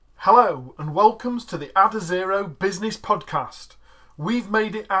Hello and welcome to the Adazero Business Podcast. We've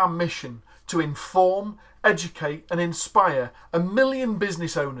made it our mission to inform, educate and inspire 1 million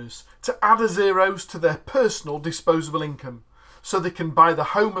business owners to add a zeros to their personal disposable income so they can buy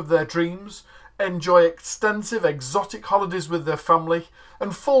the home of their dreams, enjoy extensive exotic holidays with their family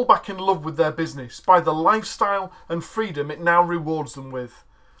and fall back in love with their business by the lifestyle and freedom it now rewards them with.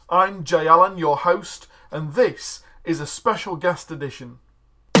 I'm Jay Allen, your host, and this is a special guest edition.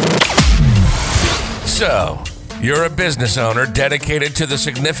 So, you're a business owner dedicated to the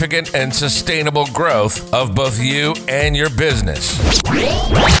significant and sustainable growth of both you and your business.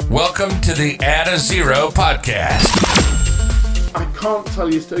 Welcome to the Adazero Podcast. I can't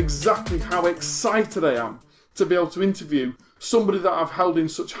tell you exactly how excited I am to be able to interview somebody that I've held in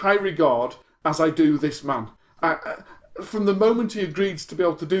such high regard as I do this man. From the moment he agreed to be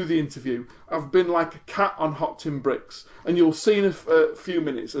able to do the interview, I've been like a cat on hot tin bricks, and you'll see in a few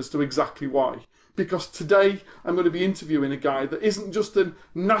minutes as to exactly why. Because today I'm going to be interviewing a guy that isn't just a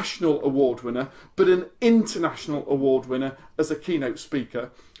national award winner, but an international award winner as a keynote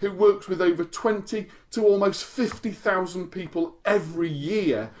speaker, who works with over 20 to almost 50,000 people every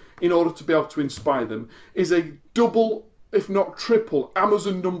year in order to be able to inspire them, is a double, if not triple,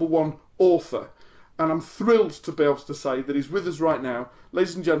 Amazon #1 author. And I'm thrilled to be able to say that he's with us right now.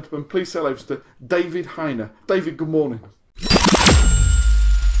 Ladies and gentlemen, please say hello to David Heiner. David, good morning.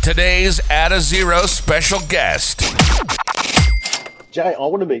 Today's Adazero special guest. Jay, I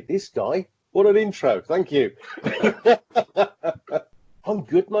want to meet this guy. What an intro. Thank you. I'm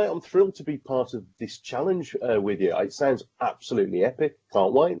good, mate. I'm thrilled to be part of this challenge with you. It sounds absolutely epic.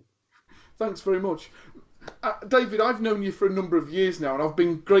 Can't wait. Thanks very much. David, I've known you for a number of years now, and I've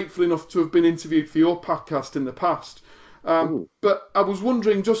been grateful enough to have been interviewed for your podcast in the past. But I was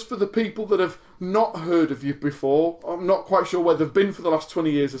wondering, just for the people that have not heard of you before, I'm not quite sure where they've been for the last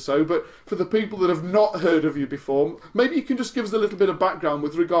 20 years or so, but for the people that have not heard of you before, maybe you can just give us a little bit of background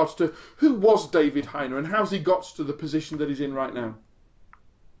with regards to who was David Heiner and how's he got to the position that he's in right now?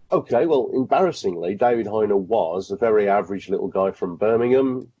 Okay, well, embarrassingly, David Heiner was a very average little guy from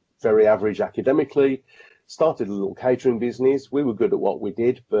Birmingham, very average academically, started a little catering business. We were good at what we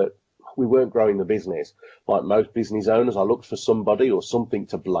did, but we weren't growing the business. Like most business owners, I looked for somebody or something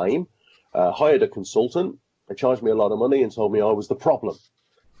to blame, hired a consultant. They charged me a lot of money and told me I was the problem.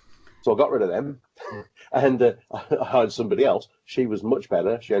 So I got rid of them and I hired somebody else. She was much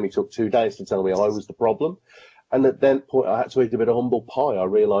better. She only took 2 days to tell me I was the problem. And at that point, I had to eat a bit of humble pie. I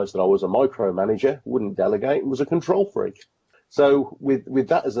realised that I was a micromanager, wouldn't delegate, and was a control freak. So with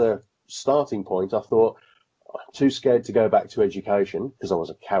that as a starting point, I thought, I'm too scared to go back to education because I was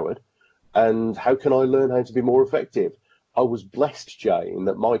a coward. And how can I learn how to be more effective? I was blessed, Jay, in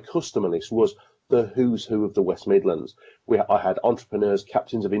that my customer list was the who's who of the West Midlands. I had entrepreneurs,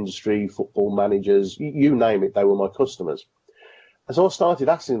 captains of industry, football managers, you name it, they were my customers. And so I started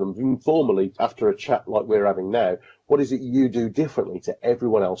asking them informally, after a chat like we're having now, what is it you do differently to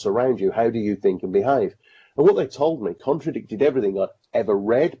everyone else around you? How do you think and behave? And what they told me contradicted everything I'd ever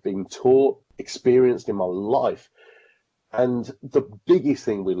read, been taught, experienced in my life. And the biggest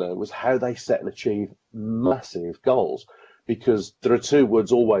thing we learned was how they set and achieve massive goals, because there are 2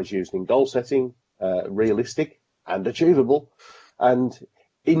 words always used in goal setting, realistic and achievable. And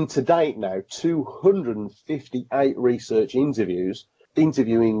to date now, 258 research interviews,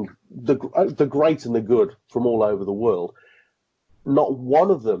 interviewing the great and the good from all over the world. Not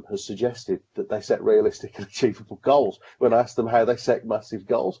one of them has suggested that they set realistic and achievable goals when I asked them how they set massive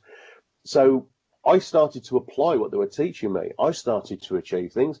goals. So I started to apply what they were teaching me. I started to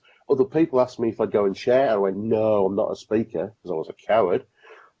achieve things. Other people asked me if I'd go and share. I went, no, I'm not a speaker, because I was a coward.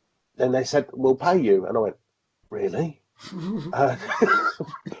 Then they said, we'll pay you. And I went, really?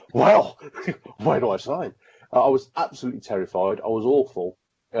 Well, where do I sign? I was absolutely terrified. I was awful,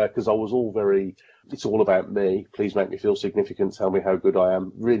 because I was all very, it's all about me. Please make me feel significant. Tell me how good I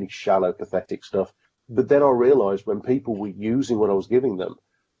am. Really shallow, pathetic stuff. But then I realized when people were using what I was giving them,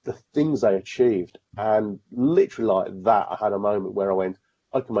 the things they achieved, and literally like that, I had a moment where I went,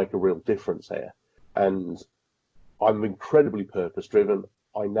 I can make a real difference here. And I'm incredibly purpose driven.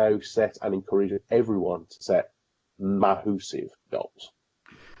 I now set and encourage everyone to set massive goals.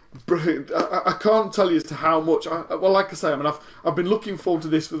 Brilliant. I can't tell you as to how much. Well, like I say, I mean, I've been looking forward to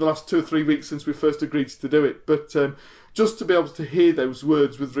this for the last 2 or 3 weeks since we first agreed to do it. But just to be able to hear those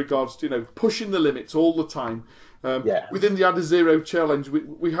words with regards to, pushing the limits all the time. Within the Adazero Challenge,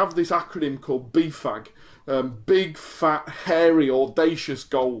 we have this acronym called BFAG, Big, Fat, Hairy, Audacious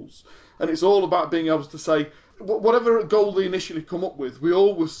Goals. And it's all about being able to say, whatever goal they initially come up with, we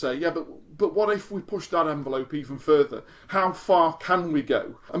always say, yeah, but what if we push that envelope even further? How far can we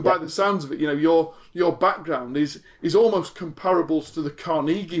go? And by the sounds of it, your background is almost comparable to the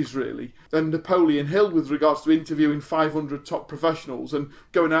Carnegies, really, and Napoleon Hill with regards to interviewing 500 top professionals and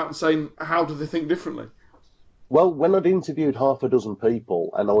going out and saying, how do they think differently? Well, when I'd interviewed half a dozen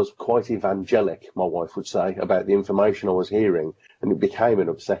people, and I was quite evangelic, my wife would say, about the information I was hearing, and it became an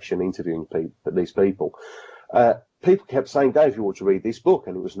obsession interviewing these people, people kept saying, Dave, you ought to read this book,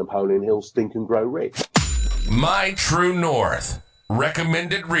 and it was Napoleon Hill's Think and Grow Rich. My True North,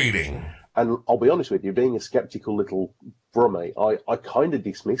 recommended reading. And I'll be honest with you, being a skeptical little brummie, I kind of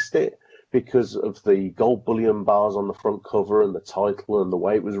dismissed it because of the gold bullion bars on the front cover and the title and the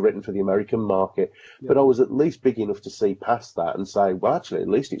way it was written for the American market. Yeah. But I was at least big enough to see past that and say, well, actually, at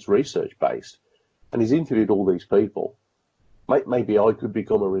least it's research-based. And he's interviewed all these people. Maybe I could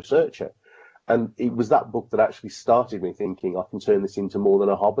become a researcher. And it was that book that actually started me thinking I can turn this into more than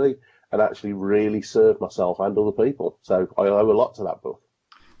a hobby and actually really serve myself and other people. So I owe a lot to that book.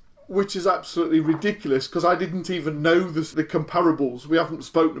 Which is absolutely ridiculous, because I didn't even know the comparables. We haven't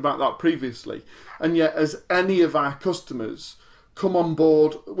spoken about that previously. And yet, as any of our customers come on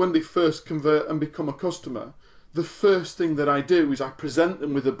board, when they first convert and become a customer, the first thing that I do is I present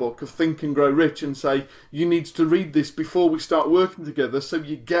them with a book of Think and Grow Rich and say, you need to read this before we start working together so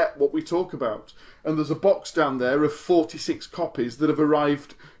you get what we talk about. And there's a box down there of 46 copies that have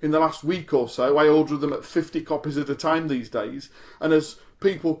arrived in the last week or so. I order them at 50 copies at a time these days. And as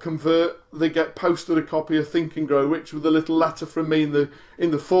people convert, they get posted a copy of Think and Grow Rich with a little letter from me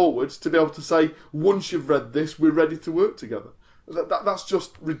in the forwards to be able to say, once you've read this, we're ready to work together. That's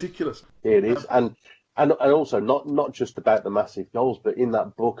just ridiculous. It is, and also not just about the massive goals, but in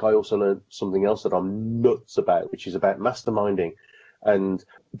that book I also learned something else that I'm nuts about, which is about masterminding. And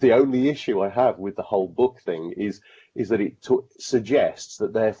the only issue I have with the whole book thing is that it suggests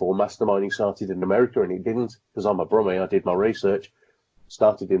that therefore masterminding started in America, and it didn't, because I'm a brummie, I did my research.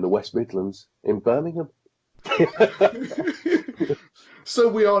 Started in the West Midlands in Birmingham. So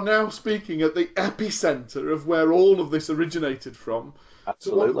we are now speaking at the epicentre of where all of this originated from.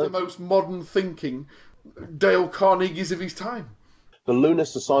 Absolutely. To one of the most modern thinking Dale Carnegie's of his time. The Lunar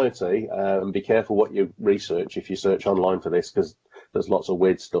Society, and be careful what you research if you search online for this, because there's lots of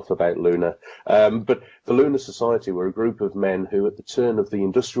weird stuff about Lunar. But the Lunar Society were a group of men who, at the turn of the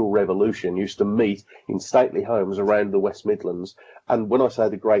Industrial Revolution, used to meet in stately homes around the West Midlands. And when I say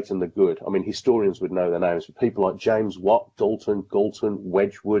the great and the good, I mean historians would know their names, but people like James Watt, Dalton, Galton,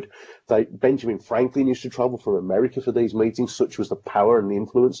 Wedgwood, Benjamin Franklin used to travel from America for these meetings, such was the power and the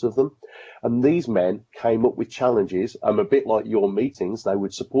influence of them. And these men came up with challenges, a bit like your meetings. They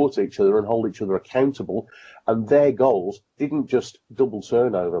would support each other and hold each other accountable, and their goals didn't just double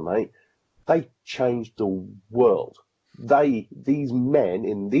turnover, mate. They changed the world. These men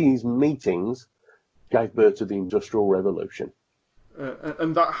in these meetings gave birth to the Industrial Revolution.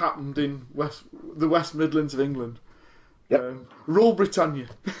 And that happened in the West Midlands of England. Yep. Rule Britannia.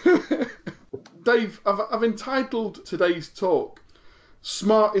 Dave, I've entitled today's talk,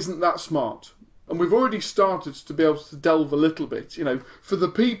 Smart Isn't That Smart. And we've already started to be able to delve a little bit, for the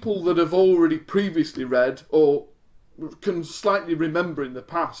people that have already previously read or can slightly remember in the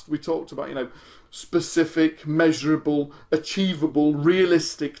past, we talked about, specific, measurable, achievable,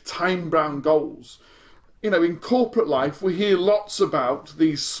 realistic, time-bound goals. In corporate life, we hear lots about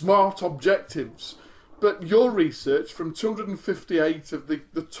these SMART objectives, but your research from 258 of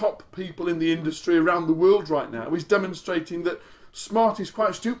the top people in the industry around the world right now is demonstrating that SMART is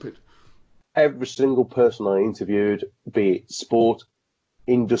quite stupid. Every single person I interviewed, be it sport,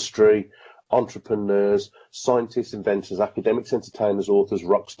 industry, entrepreneurs, scientists, inventors, academics, entertainers, authors,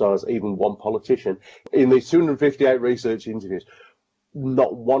 rock stars, even one politician, in these 258 research interviews,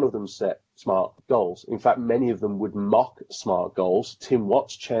 not one of them set SMART goals. In fact, many of them would mock SMART goals. Tim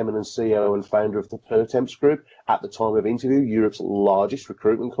Watts, chairman and CEO and founder of the Pertemps Group, at the time of interview, Europe's largest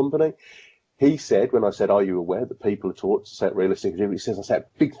recruitment company, he said, when I said, are you aware that people are taught to set realistic goals? He says, I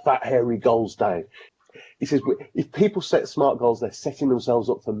set big, fat, hairy goals, Dave. He says, if people set SMART goals, they're setting themselves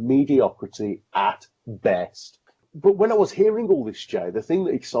up for mediocrity at best. But when I was hearing all this, Jay, the thing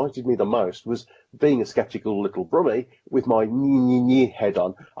that excited me the most was being a skeptical little brummie with my head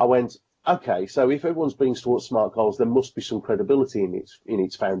on. I went, okay, so if everyone's being taught SMART goals, there must be some credibility in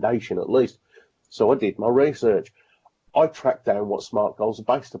its foundation at least. So I did my research. I tracked down what SMART goals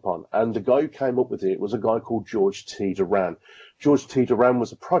are based upon, and the guy who came up with it was a guy called George T. Duran. George T. Duran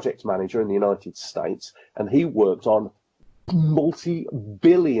was a project manager in the United States, and he worked on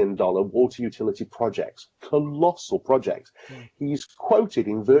multi-billion-dollar water utility projects, colossal projects. He's quoted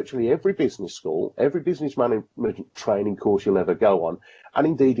in virtually every business school, every business management training course you'll ever go on, and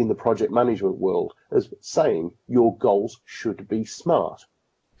indeed in the project management world, as saying your goals should be smart.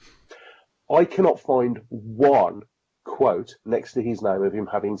 I cannot find one quote next to his name of him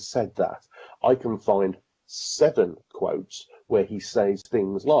having said that. I can find 7 quotes where he says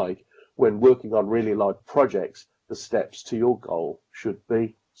things like, when working on really large projects, the steps to your goal should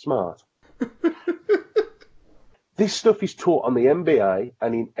be smart. This stuff is taught on the MBA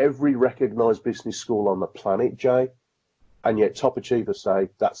and in every recognised business school on the planet, Jay, and yet top achievers say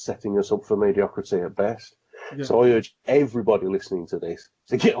that's setting us up for mediocrity at best. Yeah. So I urge everybody listening to this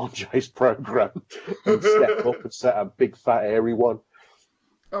to get on Jay's programme and step up and set a big fat hairy one.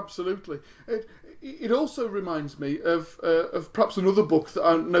 Absolutely. It also reminds me of perhaps another book that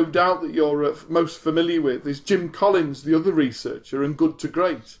I no doubt that you're most familiar with is Jim Collins, the other researcher, and Good to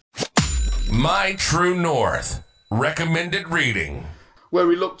Great. My True North, recommended reading. Where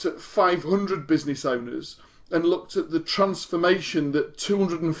he looked at 500 business owners and looked at the transformation that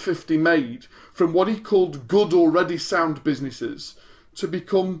 250 made from what he called good, already sound businesses to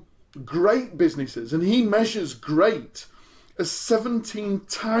become great businesses. And he measures great as 17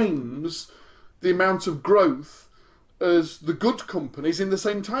 times the amount of growth as the good companies in the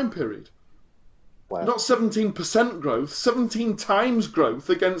same time period. Wow. Not 17% growth, 17 times growth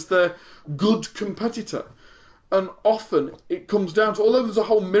against their good competitor. And often it comes down to, although there's a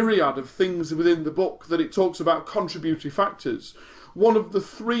whole myriad of things within the book that it talks about contributory factors, one of the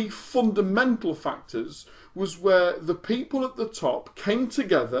 3 fundamental factors was where the people at the top came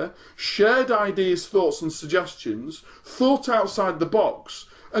together, shared ideas, thoughts and suggestions, thought outside the box,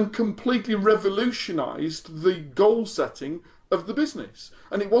 and completely revolutionised the goal setting of the business.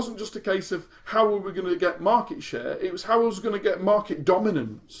 And it wasn't just a case of how were we going to get market share, it was how I was going to get market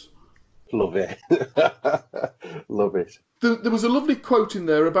dominance. Love it. Love it. There was a lovely quote in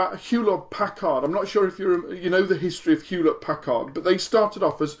there about Hewlett-Packard. I'm not sure if you know the history of Hewlett-Packard, but they started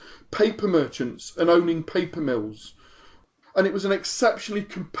off as paper merchants and owning paper mills. And it was an exceptionally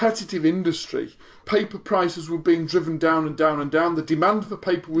competitive industry. Paper prices were being driven down and down and down. The demand for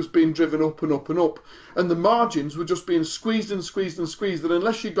paper was being driven up and up and up. And the margins were just being squeezed and squeezed and squeezed. And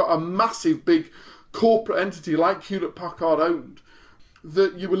unless you got a massive big corporate entity like Hewlett-Packard owned,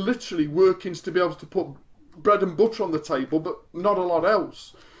 that you were literally working to be able to put bread and butter on the table, but not a lot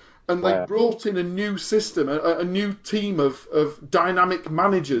else. And they brought in a new system, a new team of dynamic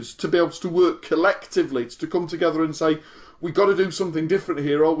managers to be able to work collectively, to come together and say, we've got to do something different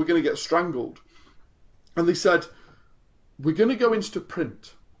here or we're going to get strangled. And they said, we're going to go into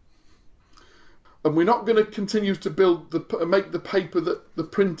print. And we're not going to continue to make the paper that the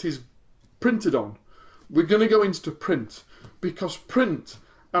print is printed on. We're going to go into print because print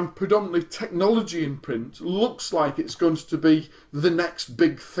and predominantly technology in print looks like it's going to be the next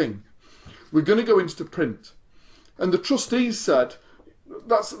big thing. We're going to go into print. And the trustees said,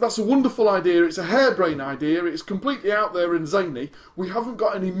 that's a wonderful idea, it's a harebrained idea, it's completely out there and zany, we haven't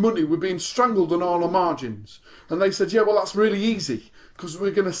got any money, we're being strangled on all our margins. And they said, yeah, well that's really easy, because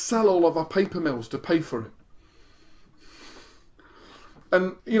we're going to sell all of our paper mills to pay for it.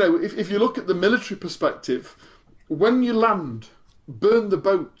 And, you know, if you look at the military perspective, when you land, burn the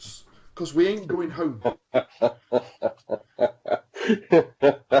boats, because we ain't going home. I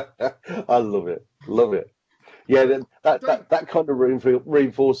love it. Love it. Yeah, that kind of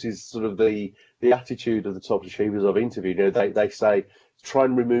reinforces sort of the attitude of the top achievers I've interviewed. You know, they say, try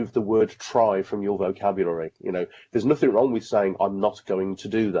and remove the word try from your vocabulary. You know, there's nothing wrong with saying, I'm not going to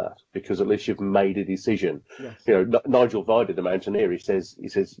do that, because at least you've made a decision. Yes. You know, Nigel Vida, the mountaineer, he says,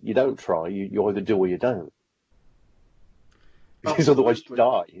 you don't try, you either do or you don't. Because otherwise you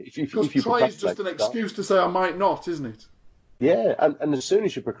die. If you try is just an excuse to say I might not, isn't it? Yeah, and as soon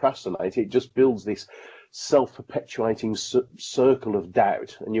as you procrastinate, it just builds this self-perpetuating circle of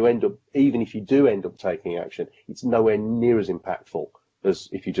doubt, and you end up, even if you do end up taking action, it's nowhere near as impactful as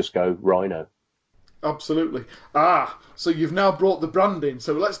if you just go rhino. Absolutely. So you've now brought the brand in,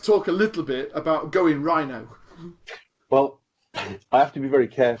 so let's talk a little bit about going rhino. Well, I have to be very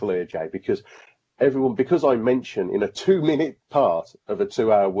careful here, Jay, because I mention in a 2-minute part of a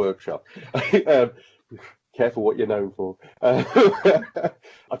 2-hour workshop, careful what you're known for.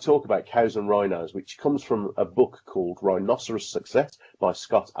 I talk about cows and rhinos, which comes from a book called Rhinoceros Success by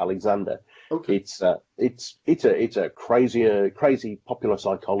Scott Alexander. Okay. It's a crazy popular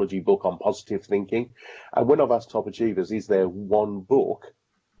psychology book on positive thinking. And when I've asked top achievers, is there one book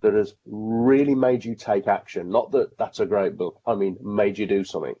that has really made you take action? Not that that's a great book. I mean, made you do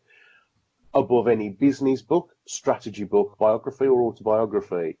something. above any business book, strategy book, biography or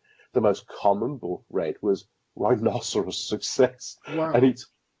autobiography, the most common book read was Rhinoceros Success. Wow. And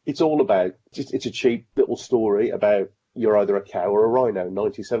it's all about, it's a cheap little story about you're either a cow or a rhino.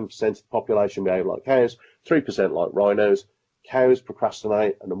 97% of the population behave like cows, 3% like rhinos. Cows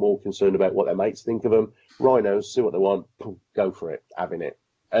procrastinate and are more concerned about what their mates think of them. Rhinos see what they want, boom, go for it, having it.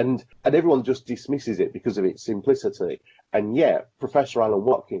 And everyone just dismisses it because of its simplicity. And yet, Professor Alan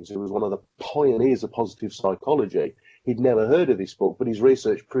Watkins, who was one of the pioneers of positive psychology, he'd never heard of this book, but his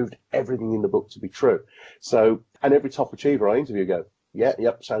research proved everything in the book to be true. So, and every top achiever I interview go,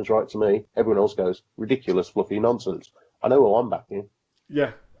 yep, sounds right to me. Everyone else goes, ridiculous, fluffy nonsense. I know who I'm backing.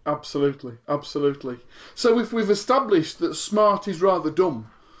 Yeah, absolutely, absolutely. So if we've established that smart is rather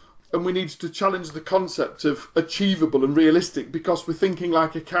dumb, and we need to challenge the concept of achievable and realistic because we're thinking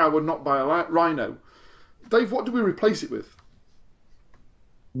like a cow and not by a rhino, Dave, what do we replace it with?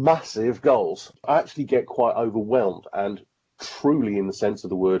 Massive goals. I actually get quite overwhelmed and truly, in the sense of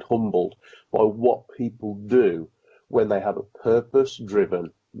the word, humbled by what people do when they have a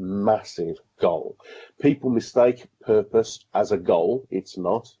purpose-driven, massive goal. People mistake purpose as a goal. It's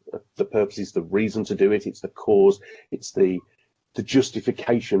not. The purpose is the reason to do it. It's the cause. It's the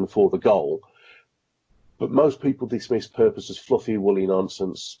justification for the goal. But most people dismiss purpose as fluffy, woolly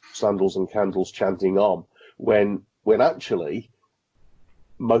nonsense, sandals and candles chanting on, when actually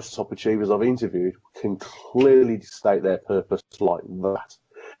most top achievers I've interviewed can clearly state their purpose like that.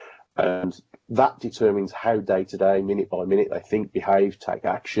 And that determines how day to day, minute by minute, they think, behave, take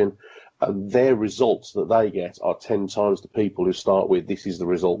action. And their results that they get are 10 times the people who start with, this is the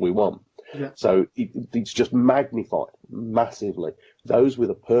result we want. Yeah. So it's just magnified massively. Those with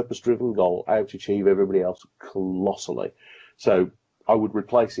a purpose-driven goal out-achieve everybody else colossally. So I would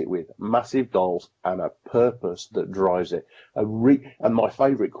replace it with massive goals and a purpose that drives it. And my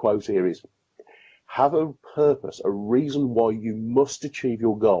favourite quote here is, have a purpose, a reason why you must achieve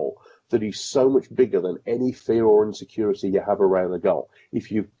your goal that is so much bigger than any fear or insecurity you have around the goal.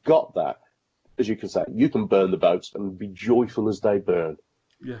 If you've got that, as you can say, you can burn the boats and be joyful as they burn.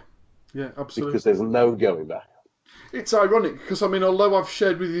 Yeah, absolutely. Because there's no going back. It's ironic because, I mean, although I've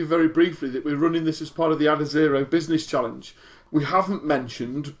shared with you very briefly that we're running this as part of the Adazero Business Challenge, we haven't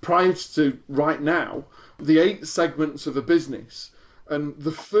mentioned, prior to right now, the 8 segments of a business. And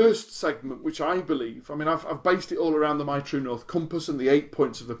the first segment, which I believe, I mean, I've based it all around the My True North compass and the 8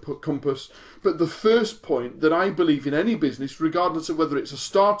 points of the compass. But the first point that I believe in any business, regardless of whether it's a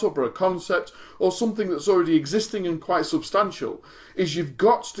startup or a concept or something that's already existing and quite substantial, is you've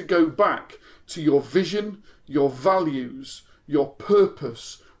got to go back to your vision, your values, your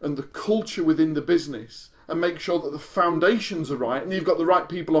purpose, and the culture within the business, and make sure that the foundations are right and you've got the right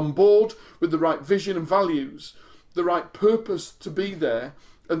people on board with the right vision and values, the right purpose to be there,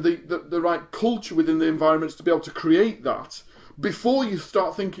 and the right culture within the environments to be able to create that before you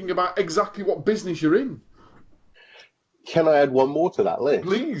start thinking about exactly what business you're in. Can I add one more to that list?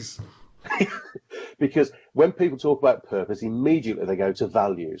 Please. Because when people talk about purpose, immediately they go to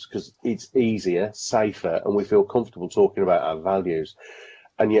values because it's easier, safer, and we feel comfortable talking about our values.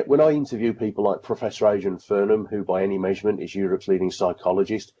 And yet when I interview people like Professor Adrian Furnham, who by any measurement is Europe's leading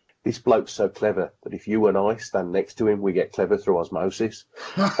psychologist, this bloke's so clever that if you and I stand next to him, we get clever through osmosis.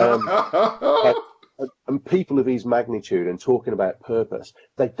 And people of his magnitude and talking about purpose,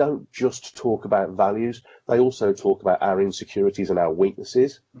 they don't just talk about values, they also talk about our insecurities and our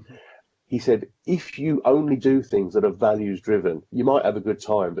weaknesses. Mm-hmm. He said, if you only do things that are values driven, you might have a good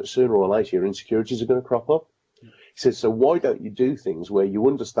time, but sooner or later your insecurities are going to crop up. Mm-hmm. He said, so why don't you do things where you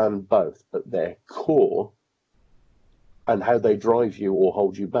understand both at their core and how they drive you or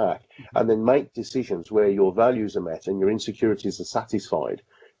hold you back, and then make decisions where your values are met and your insecurities are satisfied,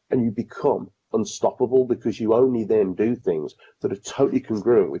 and you become unstoppable because you only then do things that are totally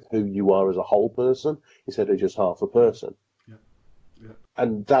congruent with who you are as a whole person instead of just half a person. Yeah.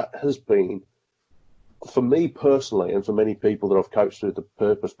 And that has been, for me personally, and for many people that I've coached through the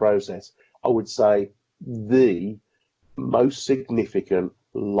purpose process, I would say the most significant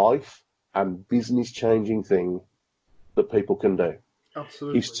life and business changing thing that people can do.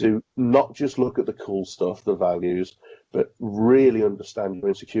 Absolutely. Is to not just look at the cool stuff, the values, but really understand your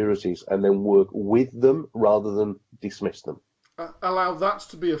insecurities and then work with them rather than dismiss them. Allow that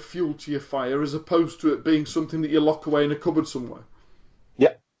to be a fuel to your fire as opposed to it being something that you lock away in a cupboard somewhere.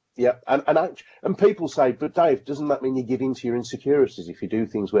 Yeah. And people say, but Dave, doesn't that mean you give in to your insecurities if you do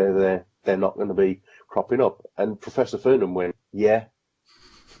things where they're not going to be cropping up? And Professor Furnham went, yeah.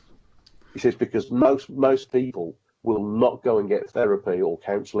 He says, because most people will not go and get therapy or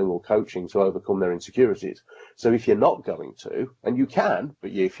counselling or coaching to overcome their insecurities. So if you're not going to, and you can,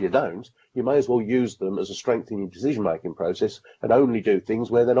 but if you don't, you may as well use them as a strength in your decision-making process and only do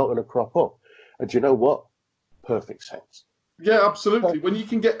things where they're not going to crop up. And do you know what? Perfect sense. Yeah, absolutely. When you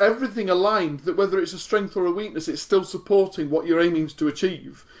can get everything aligned, that whether it's a strength or a weakness, it's still supporting what you're aiming to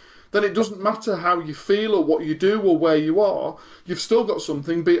achieve, then it doesn't matter how you feel or what you do or where you are, you've still got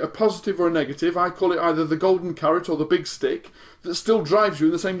something, be it a positive or a negative, I call it either the golden carrot or the big stick, that still drives you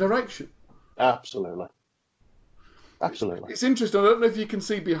in the same direction. Absolutely. Absolutely. It's interesting, I don't know if you can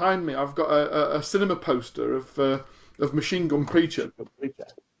see behind me, I've got a cinema poster of Machine Gun Preacher,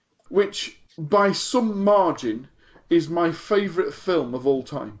 which by some margin is my favourite film of all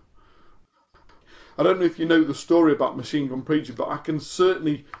time. I don't know if you know the story about Machine Gun Preacher, but I can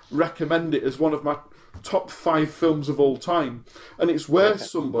certainly recommend it as one of my top 5 films of all time. And it's where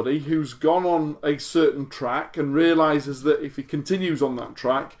somebody who's gone on a certain track and realises that if he continues on that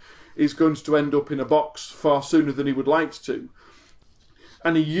track, he's going to end up in a box far sooner than he would like to.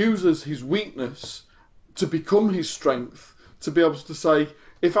 And he uses his weakness to become his strength, to be able to say,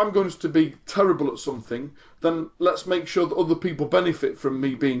 if I'm going to be terrible at something, then let's make sure that other people benefit from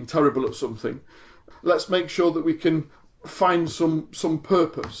me being terrible at something. Let's make sure that we can find some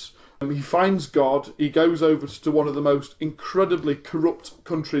purpose. He finds God, he goes over to one of the most incredibly corrupt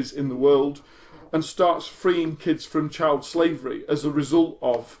countries in the world and starts freeing kids from child slavery as a result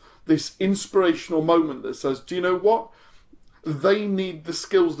of this inspirational moment that says, do you know what? They need the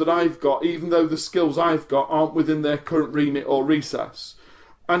skills that I've got, even though the skills I've got aren't within their current remit or recess.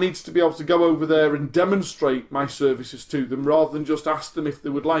 I need to be able to go over there and demonstrate my services to them rather than just ask them if they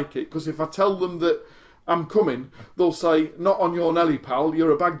would like it. Because if I tell them that I'm coming, they'll say, not on your Nelly, pal,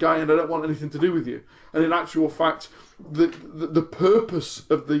 you're a bad guy and I don't want anything to do with you. And in actual fact, the purpose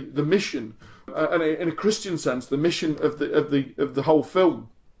of the mission, and in a Christian sense, the mission of the whole film,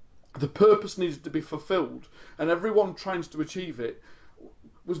 the purpose needed to be fulfilled, and everyone trying to achieve it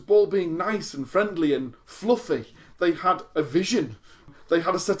was all being nice and friendly and fluffy. They had a vision. They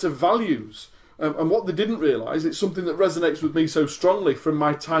had a set of values. And what they didn't realise, it's something that resonates with me so strongly from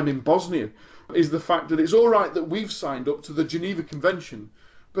my time in Bosnia, is the fact that it's all right that we've signed up to the Geneva Convention,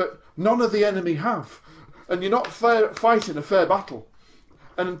 but none of the enemy have. And you're not fighting a fair battle.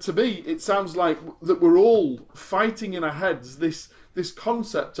 And to me, it sounds like that we're all fighting in our heads this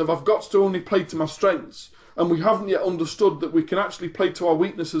concept of I've got to only play to my strengths. And we haven't yet understood that we can actually play to our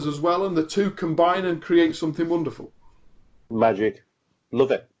weaknesses as well, and the two combine and create something wonderful. Magic.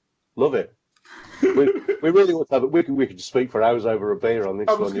 Love it. Love it. We really want to have it. We could speak for hours over a beer on this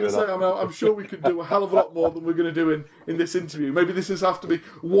one. I was going to say, I'm sure we could do a hell of a lot more than we're going to do in this interview. Maybe this is have to be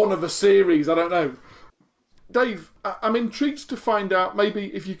one of a series. I don't know. Dave, I'm intrigued to find out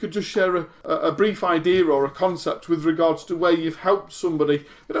maybe if you could just share a brief idea or a concept with regards to where you've helped somebody.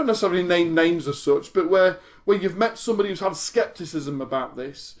 We don't necessarily name names as such, but where you've met somebody who's had scepticism about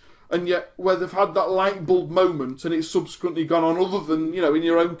this, and yet where they've had that light bulb moment and it's subsequently gone on other than, in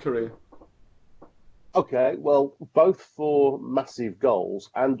your own career. Okay, well, both for massive goals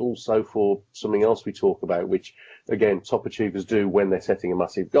and also for something else we talk about, which, again, top achievers do when they're setting a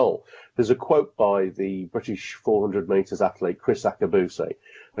massive goal. There's a quote by the British 400 metres athlete, Chris Akabusi,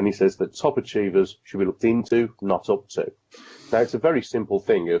 and he says that top achievers should be looked into, not up to. Now, it's a very simple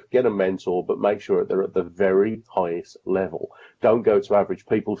thing of get a mentor, but make sure that they're at the very highest level. Don't go to average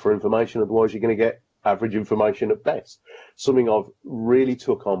people for information, otherwise you're going to get average information at best. Something I've really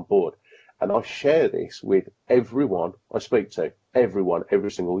took on board. And I share this with everyone I speak to, everyone,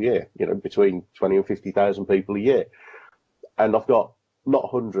 every single year, between 20 and 50,000 people a year. And I've got not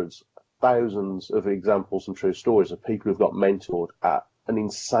hundreds, thousands of examples and true stories of people who've got mentored at an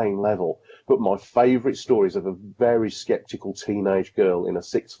insane level. But my favourite stories of a very sceptical teenage girl in a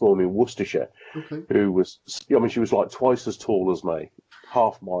sixth form in Worcestershire, who was, she was like twice as tall as me,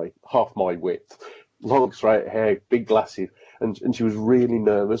 half my width, long straight hair, big glasses. And she was really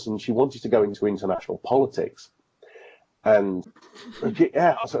nervous, and she wanted to go into international politics. And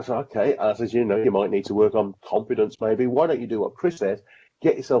I said, okay. I said, you might need to work on confidence maybe. Why don't you do what Chris said?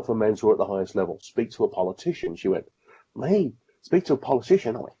 Get yourself a mentor at the highest level. Speak to a politician. She went, me? Speak to a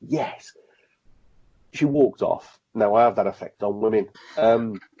politician? I went, yes. She walked off. Now, I have that effect on women.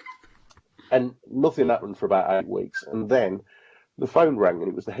 And nothing happened for about 8 weeks. And then the phone rang, and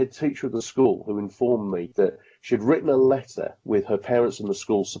it was the head teacher of the school who informed me that she'd written a letter with her parents and the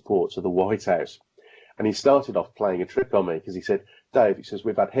school's support to the White House. And he started off playing a trick on me because he said, Dave, he says,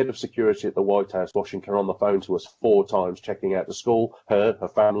 we've had head of security at the White House, Washington, on the phone to us 4 times, checking out the school, her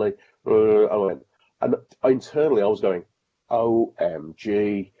family. I went, and internally I was going,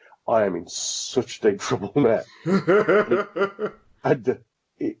 OMG, I am in such deep trouble now. And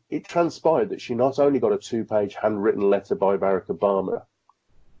it transpired that she not only got a 2-page handwritten letter by Barack Obama,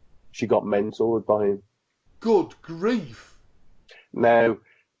 she got mentored by him. Good grief. Now,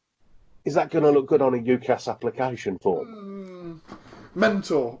 is that going to look good on a UCAS application form?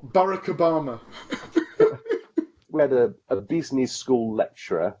 Mentor, Barack Obama. We had a business school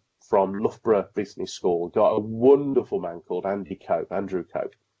lecturer from Loughborough Business School, got a wonderful man called Andrew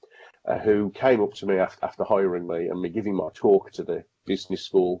Cope, who came up to me after hiring me and me giving my talk to the business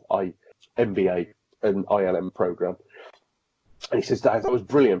school MBA and ILM program. And he says, "Dave, that was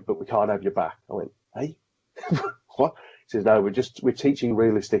brilliant, but we can't have you back." I went, "Hey?" What? He says, "No, we're teaching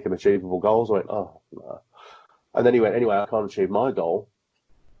realistic and achievable goals." I went, "Oh, no." And then he went, "Anyway, I can't achieve my goal."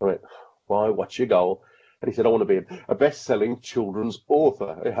 I went, "Why? What's your goal?" And he said, "I want to be a best-selling children's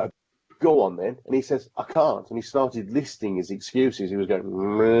author." I had, "Go on then." And he says, "I can't." And he started listing his excuses. He was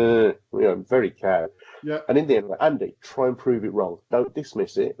going, very cowed. Yeah. And in the end, I went, "Andy, try and prove it wrong. Don't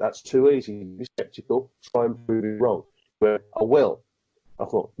dismiss it. That's too easy. Be sceptical. Try and prove it wrong." But I will. I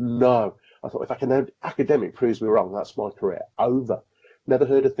thought, no. I thought, if academic proves me wrong, that's my career over. Never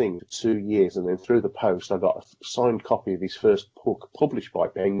heard a thing for 2 years, and then through the post, I got a signed copy of his first book published by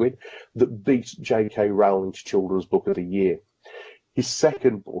Penguin that beat J.K. Rowling's Children's Book of the Year. His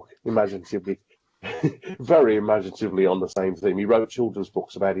second book, very imaginatively on the same theme. He wrote children's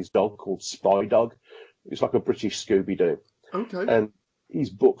books about his dog called Spy Dog. It's like a British Scooby-Doo. Okay. And his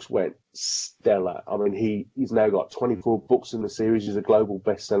books went stellar. I mean, he's now got 24 books in the series. He's a global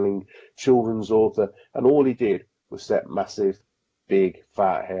best-selling children's author. And all he did was set massive, big,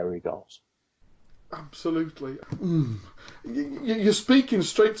 fat, hairy goals. Absolutely. You're speaking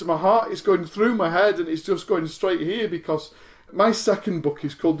straight to my heart. It's going through my head and it's just going straight here, because my second book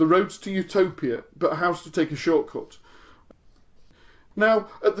is called The Roads to Utopia, but How to Take a Shortcut. Now,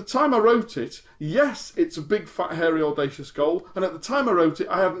 at the time I wrote it, yes, it's a big, fat, hairy, audacious goal, and at the time I wrote it,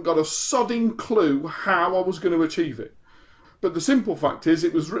 I hadn't got a sodding clue how I was going to achieve it. But the simple fact is,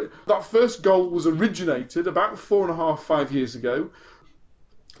 that first goal was originated about 5 years ago,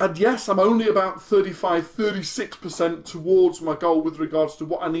 and yes, I'm only about 36% towards my goal with regards to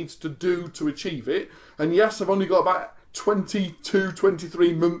what I need to do to achieve it, and yes, I've only got about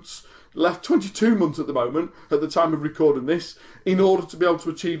 23 months left, 22 months at the moment, at the time of recording this, in order to be able to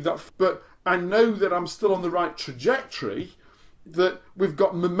achieve that. But I know that I'm still on the right trajectory, that we've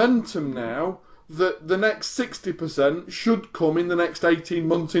got momentum now, that the next 60% should come in the next 18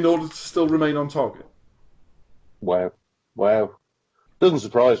 months in order to still remain on target. Wow. Doesn't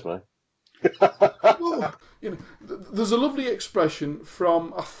surprise me. Well, there's a lovely expression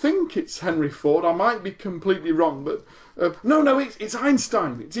from, I think it's Henry Ford, I might be completely wrong, but no, it's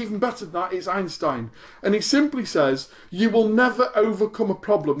Einstein. It's even better than that, it's Einstein. And he simply says, you will never overcome a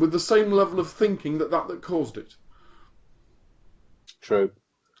problem with the same level of thinking that caused it. True.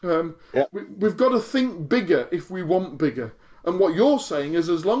 Yeah. We've got to think bigger if we want bigger. And what you're saying is,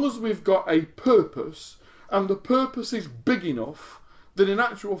 as long as we've got a purpose, and the purpose is big enough, that in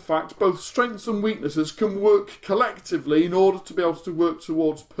actual fact both strengths and weaknesses can work collectively in order to be able to work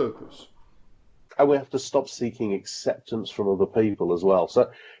towards purpose. And we have to stop seeking acceptance from other people as well.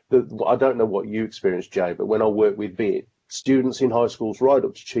 So I don't know what you experienced, Jay, but when I work with, be it students in high schools right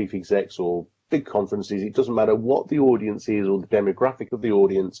up to chief execs or big conferences, it doesn't matter what the audience is or the demographic of the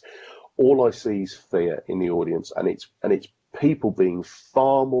audience, all I see is fear in the audience, and it's people being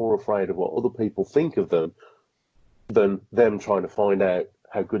far more afraid of what other people think of them than them trying to find out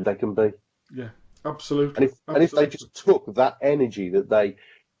how good they can be. Yeah, absolutely. And if they just took that energy that they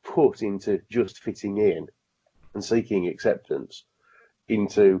put into just fitting in and seeking acceptance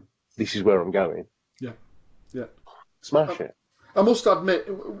into, this is where I'm going. Yeah. Smash it. I must admit,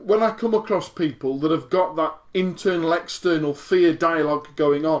 when I come across people that have got that internal, external fear dialogue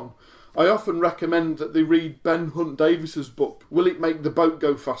going on, I often recommend that they read Ben Hunt Davis's book, Will It Make the Boat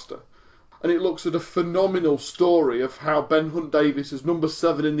Go Faster? And it looks at a phenomenal story of how Ben Hunt Davis, as number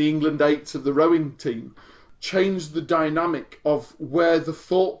 7 in the England 8s of the rowing team, changed the dynamic of where the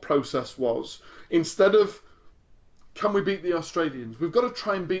thought process was. Instead of, can we beat the Australians? We've got to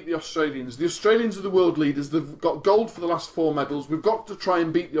try and beat the Australians. The Australians are the world leaders. They've got gold for the last 4 medals. We've got to try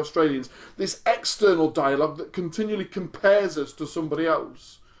and beat the Australians. This external dialogue that continually compares us to somebody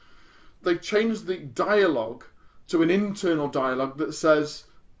else. They changed the dialogue to an internal dialogue that says,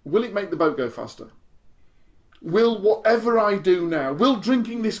 will it make the boat go faster? Will whatever I do now, will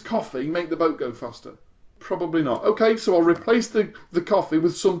drinking this coffee make the boat go faster? Probably not. Okay, so I'll replace the coffee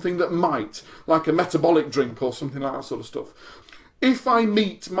with something that might, like a metabolic drink or something like that sort of stuff. if I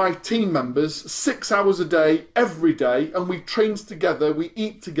meet my team members 6 hours a day, every day, and we train together, we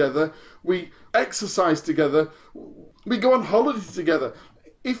eat together, we exercise together, we go on holiday together,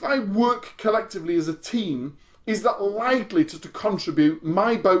 if I work collectively as a team, is that likely to contribute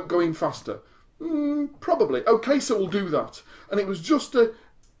my boat going faster? Probably. Okay, so we'll do that. And it was just an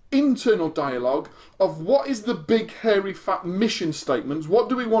internal dialogue of what is the big, hairy, fat mission statements, what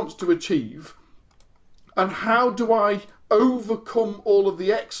do we want to achieve, and how do I overcome all of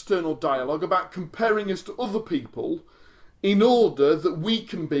the external dialogue about comparing us to other people in order that we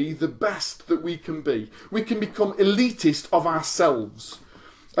can be the best that we can be. We can become elitist of ourselves.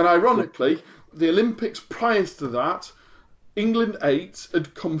 And ironically, the Olympics prior to that, England 8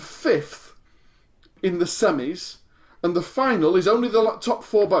 had come 5th in the semis, and the final is only the top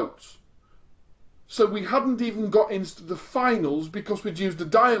 4 boats. So we hadn't even got into the finals because we'd used a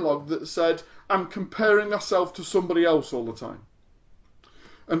dialogue that said, I'm comparing ourselves to somebody else all the time.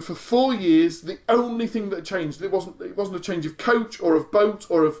 And for 4 years, the only thing that changed, it wasn't a change of coach or of boat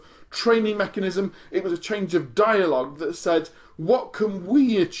or of training mechanism, it was a change of dialogue that said, what can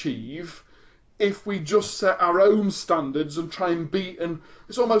we achieve if we just set our own standards and try and beat, and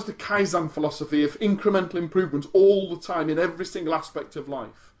it's almost a Kaizen philosophy of incremental improvement all the time in every single aspect of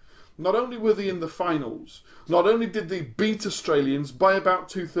life. Not only were they in the finals, not only did they beat Australians by about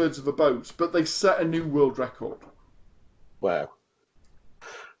 2/3 of a boat, but they set a new world record. Wow.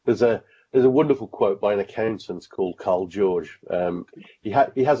 There's a wonderful quote by an accountant called Carl George. He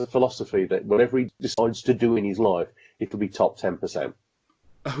has a philosophy that whatever he decides to do in his life, it'll be top 10%.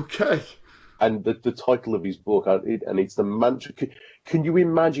 Okay. And the title of his book, and it's the mantra. Can you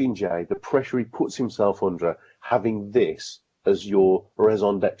imagine, Jay, the pressure he puts himself under having this as your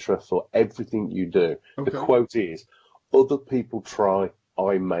raison d'etre for everything you do? Okay. The quote is, other people try,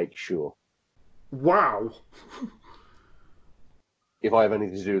 I make sure. Wow. If I have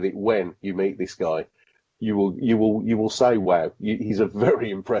anything to do with it, when you meet this guy, you will say, wow, he's a very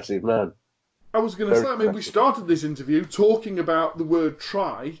impressive man. I was going to say, I mean, we started this interview talking about the word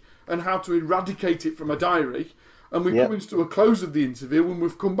try and how to eradicate it from a diary, and we've come into a close of the interview and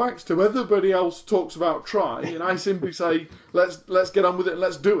we've come back to everybody else talks about try, and I simply say, let's get on with it and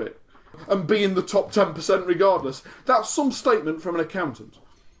let's do it, and be in the top 10% regardless. That's some statement from an accountant.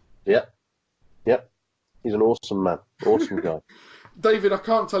 Yep. He's an awesome man, awesome guy. David, I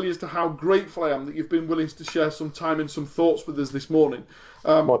can't tell you as to how grateful I am that you've been willing to share some time and some thoughts with us this morning.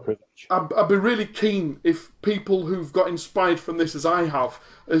 My privilege. I'd be really keen if people who've got inspired from this as I have,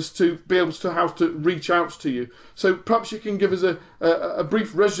 as to be able to how to reach out to you. So perhaps you can give us a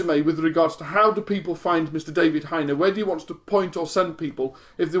brief resume with regards to how do people find Mr. David Heine? Where do you want to point or send people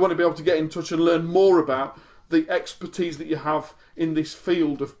if they want to be able to get in touch and learn more about the expertise that you have in this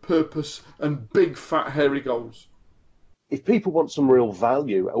field of purpose and big, fat, hairy goals? If people want some real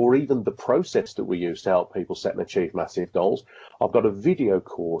value, or even the process that we use to help people set and achieve massive goals, I've got a video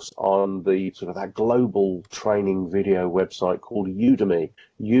course on the sort of that global training video website called Udemy,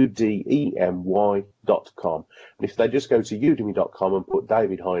 udemy.com. And if they just go to udemy.com and put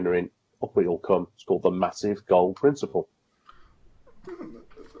David Heine in, up it'll come. It's called the Massive Goal Principle.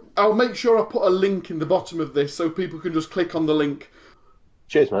 I'll make sure I put a link in the bottom of this so people can just click on the link.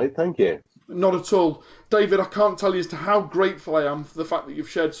 Cheers, mate. Thank you. Not at all. David, I can't tell you as to how grateful I am for the fact that you've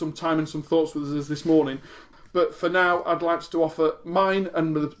shared some time and some thoughts with us this morning. But for now, I'd like to offer mine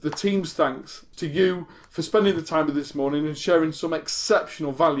and the team's thanks to you for spending the time with this morning and sharing some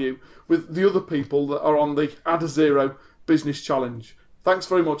exceptional value with the other people that are on the Adazero Business Challenge. Thanks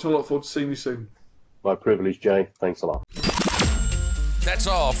very much, and I look forward to seeing you soon. My privilege, Jay. Thanks a lot. That's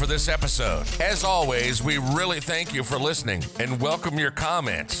all for this episode. As always, we really thank you for listening and welcome your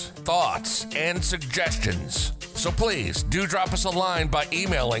comments, thoughts, and suggestions. So please do drop us a line by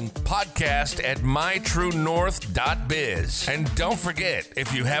emailing podcast@mytruenorth.biz. And don't forget,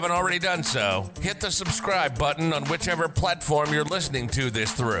 if you haven't already done so, hit the subscribe button on whichever platform you're listening to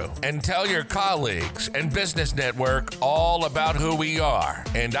this through. And tell your colleagues and business network all about who we are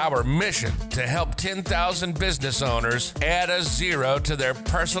and our mission to help 10,000 business owners add a zero to their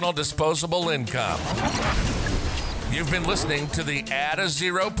personal disposable income. You've been listening to the Add a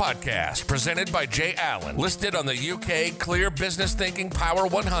Zero podcast, presented by Jay Allen, listed on the UK Clear Business Thinking Power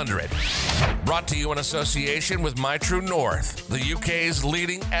 100. Brought to you in association with My True North, the UK's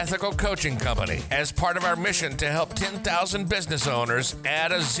leading ethical coaching company, as part of our mission to help 10,000 business owners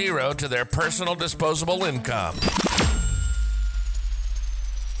add a zero to their personal disposable income.